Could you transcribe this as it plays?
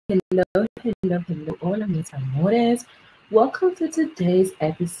Hello, hola, mis amores. Welcome to today's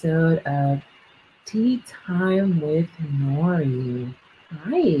episode of Tea Time with Nori.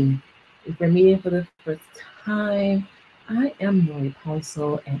 Hi, if you're meeting for the first time, I am Nori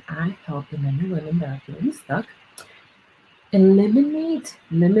Ponso, and I help the men and women that are feeling stuck eliminate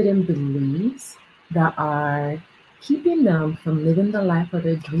limiting beliefs that are keeping them from living the life of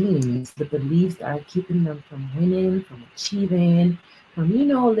their dreams, the beliefs that are keeping them from winning, from achieving, from,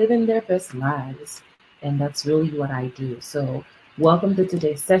 living their best lives. And that's really what I do. So welcome to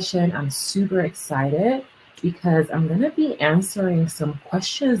today's session. I'm super excited because I'm going to be answering some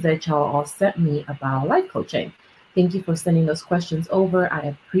questions that y'all all sent me about life coaching. Thank you for sending those questions over. I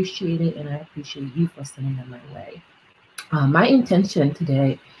appreciate it, and I appreciate you for sending them my way. My intention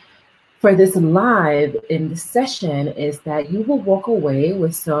today for this live in this session is that you will walk away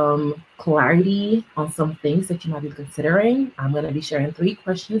with some clarity on some things that you might be considering. I'm going to be sharing 3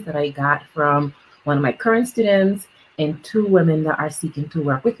 questions that I got from one of my current students and 2 women that are seeking to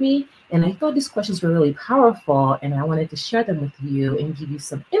work with me. And I thought these questions were really powerful, and I wanted to share them with you and give you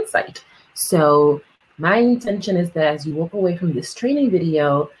some insight. So my intention is that as you walk away from this training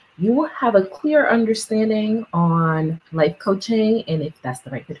video, you will have a clear understanding on life coaching and if that's the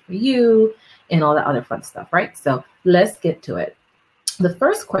right fit for you and all that other fun stuff, right? So let's get to it. The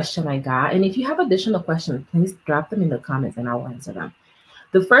first question I got, and if you have additional questions, please drop them in the comments and I will answer them.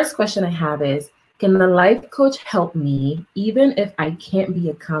 The first question I have is, can the life coach help me even if I can't be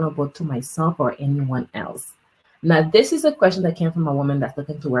accountable to myself or anyone else? Now, this is a question that came from a woman that's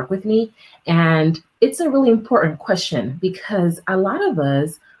looking to work with me. And it's a really important question because a lot of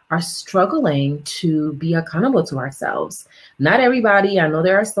us are struggling to be accountable to ourselves. Not everybody. I know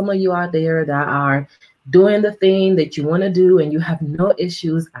there are some of you out there that are doing the thing that you want to do and you have no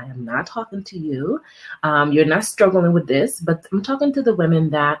issues. I am not talking to you. You're not struggling with this, but I'm talking to the women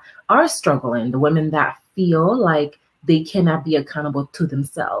that are struggling, the women that feel like they cannot be accountable to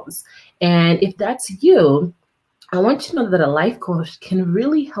themselves. And if that's you, I want you to know that a life coach can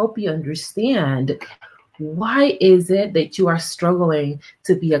really help you understand why is it that you are struggling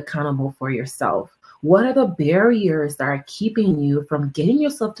to be accountable for yourself? What are the barriers that are keeping you from getting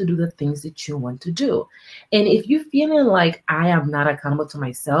yourself to do the things that you want to do? And if you're feeling like I am not accountable to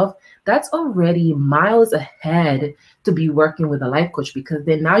myself, that's already miles ahead to be working with a life coach, because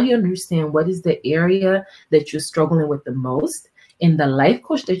then now you understand what is the area that you're struggling with the most. And the life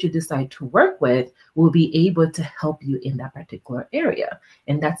coach that you decide to work with will be able to help you in that particular area.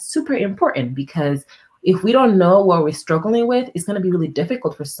 And that's super important because if we don't know what we're struggling with, it's going to be really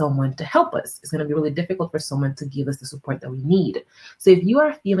difficult for someone to help us. It's going to be really difficult for someone to give us the support that we need. So if you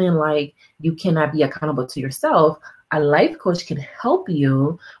are feeling like you cannot be accountable to yourself, a life coach can help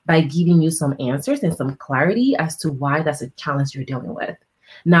you by giving you some answers and some clarity as to why that's a challenge you're dealing with.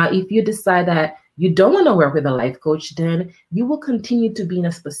 Now, if you decide that you don't want to work with a life coach, then you will continue to be in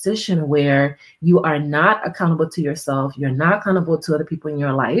a position where you are not accountable to yourself, you're not accountable to other people in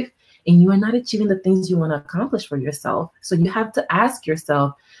your life, and you are not achieving the things you want to accomplish for yourself. So you have to ask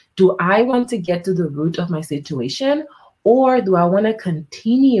yourself, do I want to get to the root of my situation, or do I want to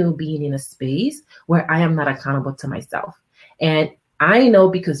continue being in a space where I am not accountable to myself? And I know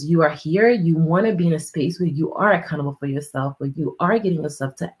because you are here, you want to be in a space where you are accountable for yourself, where you are getting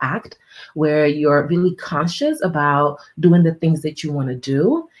yourself to act, where you're really conscious about doing the things that you want to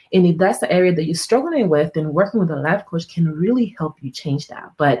do. And if that's the area that you're struggling with, then working with a life coach can really help you change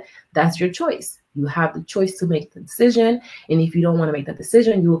that. But that's your choice. You have the choice to make the decision. And if you don't want to make that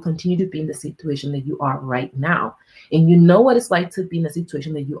decision, you will continue to be in the situation that you are right now. And you know what it's like to be in the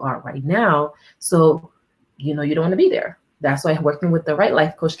situation that you are right now. So you know you don't want to be there. That's why working with the right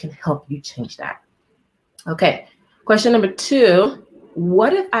life coach can help you change that. Okay, question number 2,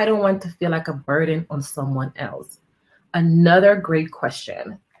 what if I don't want to feel like a burden on someone else? Another great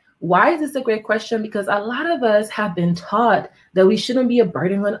question. Why is this a great question? Because a lot of us have been taught that we shouldn't be a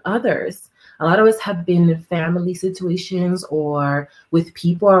burden on others. A lot of us have been in family situations or with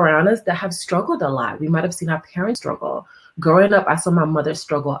people around us that have struggled a lot. We might have seen our parents struggle. Growing up, I saw my mother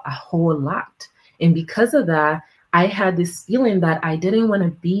struggle a whole lot. And because of that, I had this feeling that I didn't want to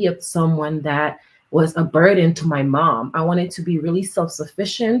be someone that was a burden to my mom. I wanted to be really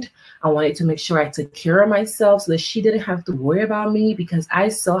self-sufficient. I wanted to make sure I took care of myself so that she didn't have to worry about me, because I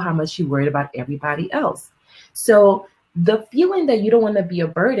saw how much she worried about everybody else. So the feeling that you don't want to be a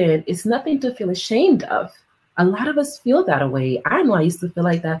burden is nothing to feel ashamed of. A lot of us feel that way. I know I used to feel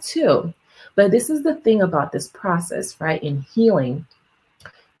like that too. But this is the thing about this process, right? In healing,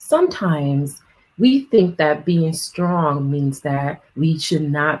 sometimes we think that being strong means that we should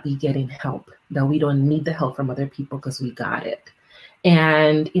not be getting help, that we don't need the help from other people because we got it.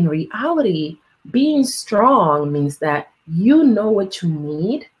 And in reality, being strong means that you know what you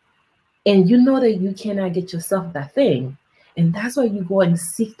need and you know that you cannot get yourself that thing. And that's why you go and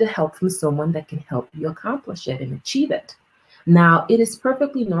seek the help from someone that can help you accomplish it and achieve it. Now, it is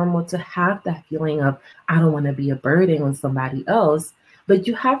perfectly normal to have that feeling of, I don't want to be a burden on somebody else. But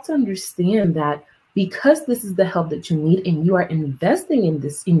you have to understand that because this is the help that you need and you are investing in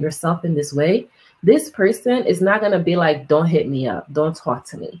this, in yourself in this way, this person is not going to be like, don't hit me up, don't talk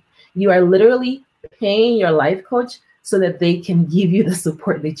to me. You are literally paying your life coach so that they can give you the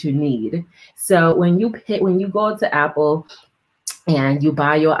support that you need. So when you go to Apple and you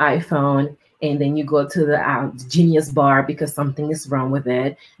buy your iPhone and then you go to the Genius Bar because something is wrong with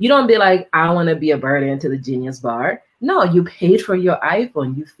it, you don't be like, I want to be a burden to the Genius Bar. No, you paid for your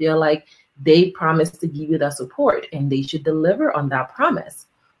iPhone. You feel like they promised to give you that support and they should deliver on that promise.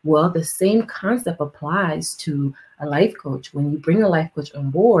 Well, the same concept applies to a life coach. When you bring a life coach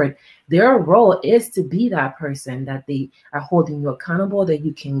on board, their role is to be that person that they are holding you accountable, that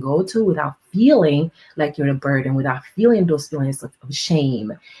you can go to without feeling like you're a burden, without feeling those feelings of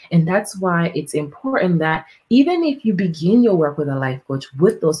shame. And that's why it's important that even if you begin your work with a life coach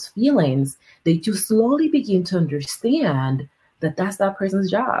with those feelings, that you slowly begin to understand that that's that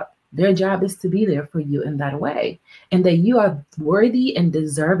person's job. Their job is to be there for you in that way, and that you are worthy and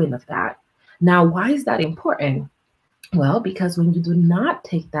deserving of that. Now, why is that important? Well, because when you do not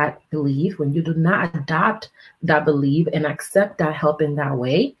take that belief, when you do not adopt that belief and accept that help in that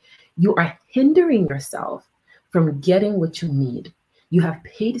way, you are hindering yourself from getting what you need. You have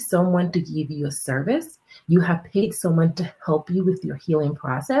paid someone to give you a service. You have paid someone to help you with your healing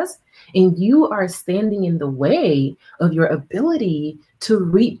process, and you are standing in the way of your ability to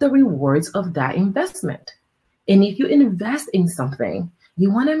reap the rewards of that investment. And if you invest in something, you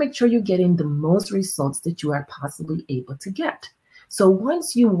want to make sure you're getting the most results that you are possibly able to get. So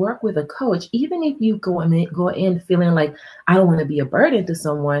once you work with a coach, even if you go in feeling like, I don't want to be a burden to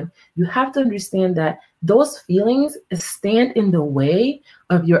someone, you have to understand that those feelings stand in the way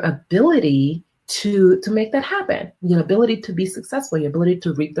of your ability to make that happen, your ability to be successful, your ability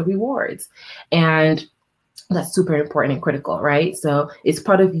to reap the rewards. And that's super important and critical, right? So it's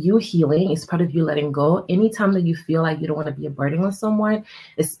part of you healing. It's part of you letting go. Anytime that you feel like you don't want to be a burden on someone,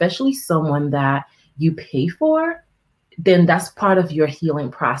 especially someone that you pay for, then that's part of your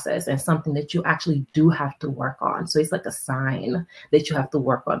healing process and something that you actually do have to work on. So it's like a sign that you have to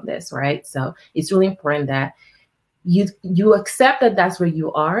work on this, right? So it's really important that you accept that that's where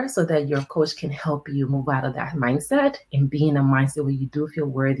you are so that your coach can help you move out of that mindset and be in a mindset where you do feel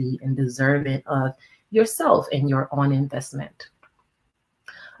worthy and deserving of yourself and your own investment.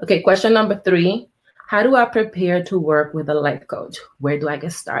 Okay, question number 3. How do I prepare to work with a life coach? Where do I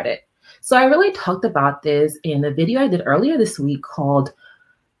get started? So I really talked about this in a video I did earlier this week called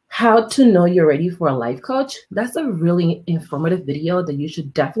How to Know You're Ready for a Life Coach. That's a really informative video that you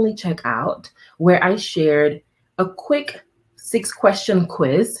should definitely check out, where I shared a quick 6-question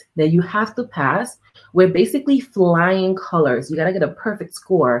quiz that you have to pass. We're basically flying colors. You got to get a perfect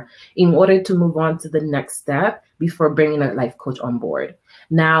score in order to move on to the next step before bringing a life coach on board.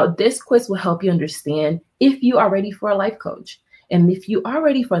 Now, this quiz will help you understand if you are ready for a life coach. And if you are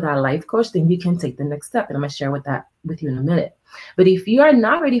ready for that life coach, then you can take the next step. And I'm going to share with you in a minute. But if you are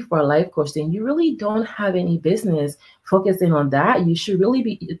not ready for a life coach, then you really don't have any business focusing on that. You should really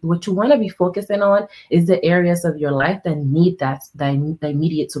be, what you want to be focusing on is the areas of your life that need that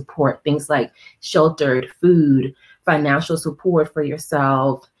immediate support. Things like sheltered, food, financial support for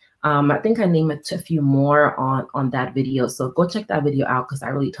yourself. I think I named a few more on that video. So go check that video out because I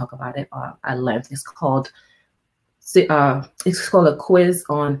really talk about it at length. It's called a quiz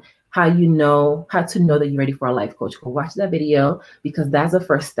on how to know that you're ready for a life coach. Go watch that video because that's the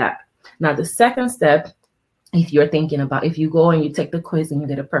first step. Now, the second step, if you're thinking about, if you go and you take the quiz and you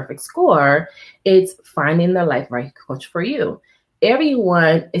get a perfect score, it's finding the life coach for you.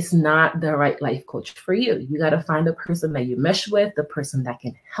 Everyone is not the right life coach for you. You got to find the person that you mesh with, the person that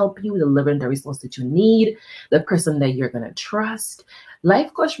can help you deliver the results that you need, the person that you're going to trust.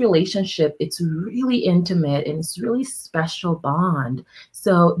 Life coach relationship, it's really intimate and it's really special bond.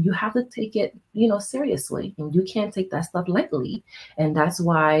 So you have to take it, seriously, and you can't take that stuff lightly. And that's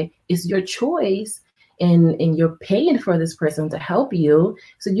why it's your choice. And you're paying for this person to help you.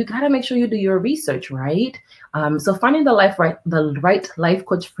 So you got to make sure you do your research, right? So finding the right life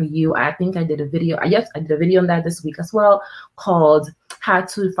coach for you. I think I did a video. Yes, I did a video on that this week as well called How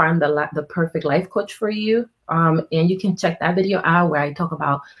to Find the Perfect Life Coach for You. And you can check that video out where I talk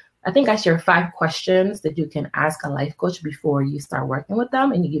about, I think I share 5 questions that you can ask a life coach before you start working with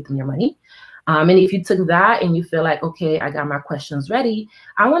them and you give them your money. And if you took that and you feel like, okay, I got my questions ready,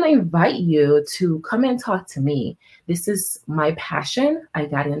 I want to invite you to come and talk to me. This is my passion. I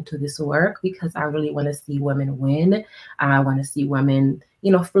got into this work because I really want to see women win. I want to see women,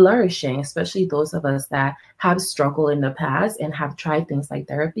 flourishing, especially those of us that have struggled in the past and have tried things like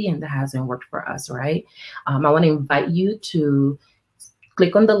therapy and that hasn't worked for us, right? I want to invite you to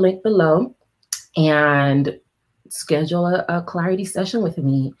click on the link below and schedule a clarity session with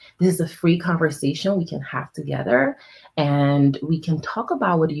me. This is a free conversation we can have together, and we can talk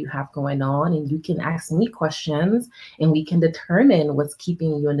about what you have going on, and you can ask me questions, and we can determine what's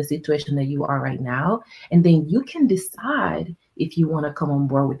keeping you in the situation that you are right now. And then you can decide if you want to come on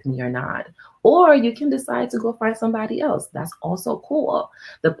board with me or not. Or you can decide to go find somebody else. That's also cool.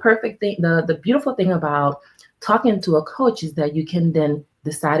 The perfect thing, the beautiful thing about talking to a coach is that you can then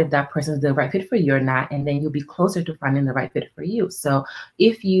decide if that person is the right fit for you or not, and then you'll be closer to finding the right fit for you. So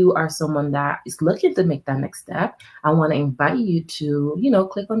if you are someone that is looking to make that next step, I want to invite you to,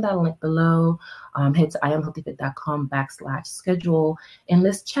 click on that link below, head to iamhealthyfit.com/schedule, and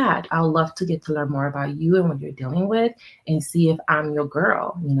let's chat. I'd love to get to learn more about you and what you're dealing with and see if I'm your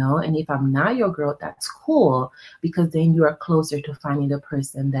girl, and if I'm not your girl, that's cool, because then you are closer to finding the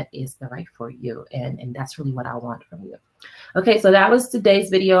person that is the right for you. And that's really what I want from you. Okay, so that was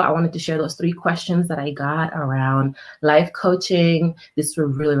today's video. I wanted to share those 3 questions that I got around life coaching. These were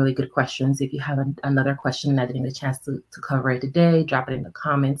really, really good questions. If you have another question and I didn't get a chance to cover it today, drop it in the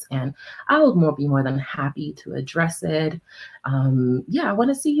comments and I will be more than happy to address it. Yeah, I want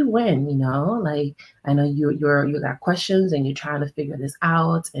to see you win, like I know you got questions and you're trying to figure this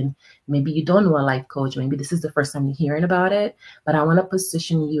out, and maybe you don't know a life coach. Maybe this is the first time you're hearing about it, but I want to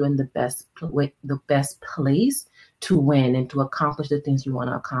position you in the best place to win and to accomplish the things you want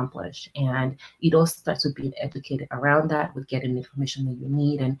to accomplish. And it all starts with being educated around that, with getting the information that you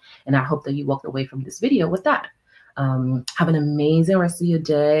need. And I hope that you walked away from this video with that. Have an amazing rest of your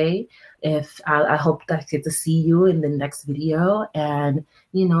day. I hope that I get to see you in the next video, and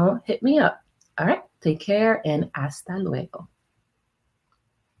hit me up. All right, take care and hasta luego.